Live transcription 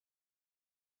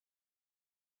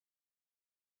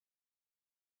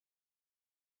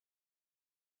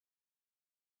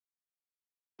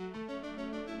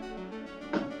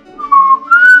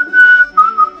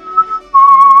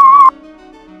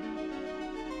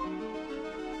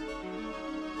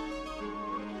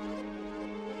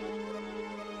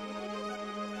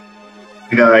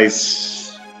Hey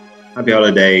guys, happy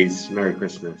holidays, Merry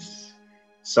Christmas.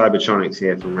 Cybertronics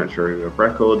here from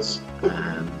RetroReverbRecords.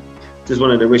 Just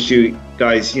wanted to wish you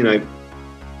guys,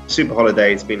 super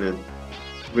holiday. It's been a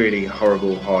really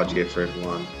horrible, hard year for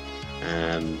everyone.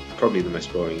 Probably the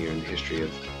most boring year in the history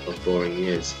of boring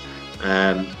years.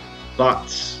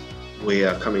 But we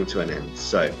are coming to an end.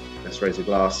 So let's raise a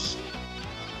glass.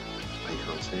 Oh, you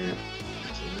can't see it.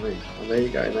 Oh, there you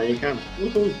go. Now you can.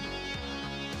 Woohoo.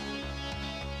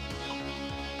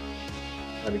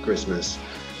 Happy Christmas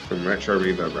from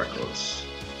RetroReverbRecords.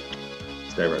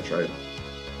 Stay retro.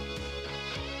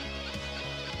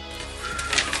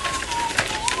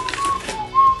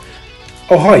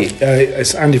 Oh hi,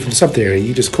 it's Andy from Sub Theory.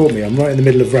 You just caught me. I'm right in the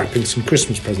middle of wrapping some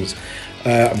Christmas presents.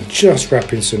 I'm just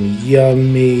wrapping some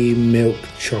yummy milk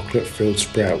chocolate filled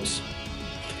sprouts.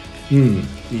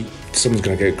 Someone's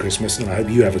going to get Christmas, and I hope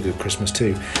you have a good Christmas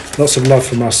too. Lots of love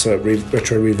from us at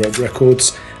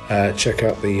RetroReverbRecords. Check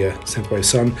out the synthwave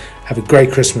Sun. Have a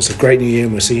great Christmas, a great New Year,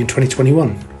 and we'll see you in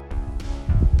 2021.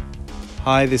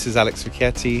 Hi, this is Alex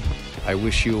Vecchietti. I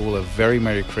wish you all a very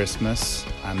Merry Christmas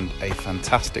and a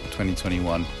fantastic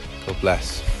 2021. God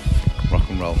bless. Rock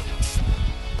and roll.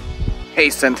 Hey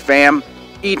Synth fam,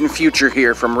 Eden Future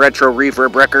here from Retro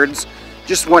Reverb Records.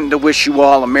 Just wanting to wish you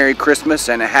all a Merry Christmas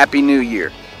and a Happy New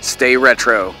Year. Stay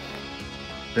retro.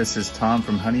 This is Tom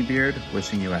from Honeybeard,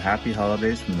 wishing you a happy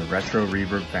holidays from the Retro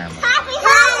Reverb family. Happy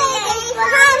holidays for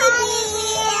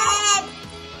Honeybeard!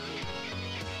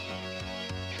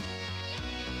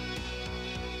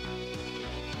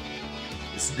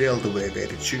 It's Delta-Wave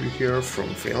 82 here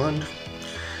from Finland,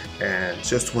 and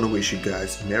just want to wish you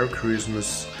guys Merry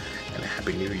Christmas and a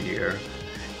Happy New Year,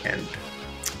 and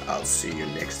I'll see you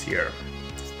next year.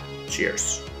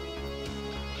 Cheers!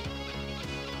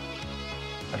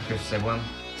 Happy Christmas everyone,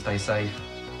 stay safe,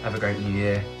 have a great New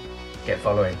Year, get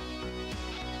following.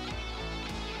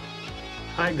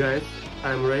 Hi guys,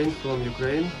 I'm Rain from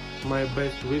Ukraine. My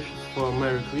best wishes for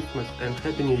Merry Christmas and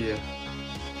Happy New Year.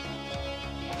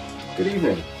 Good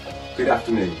evening, good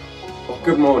afternoon, or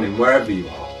good morning wherever you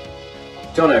are.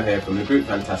 Jono here from the group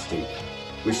Fantastic,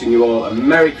 wishing you all a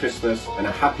Merry Christmas and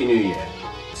a Happy New Year,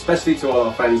 especially to all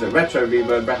our friends at Retro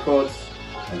Reverb Records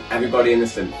and everybody in the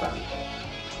synth band.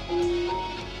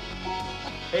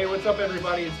 Hey, what's up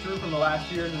everybody? It's Drew from the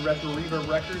last years in Retro Reverb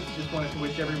Records. Just wanted to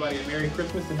wish everybody a Merry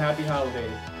Christmas and Happy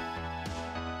Holidays.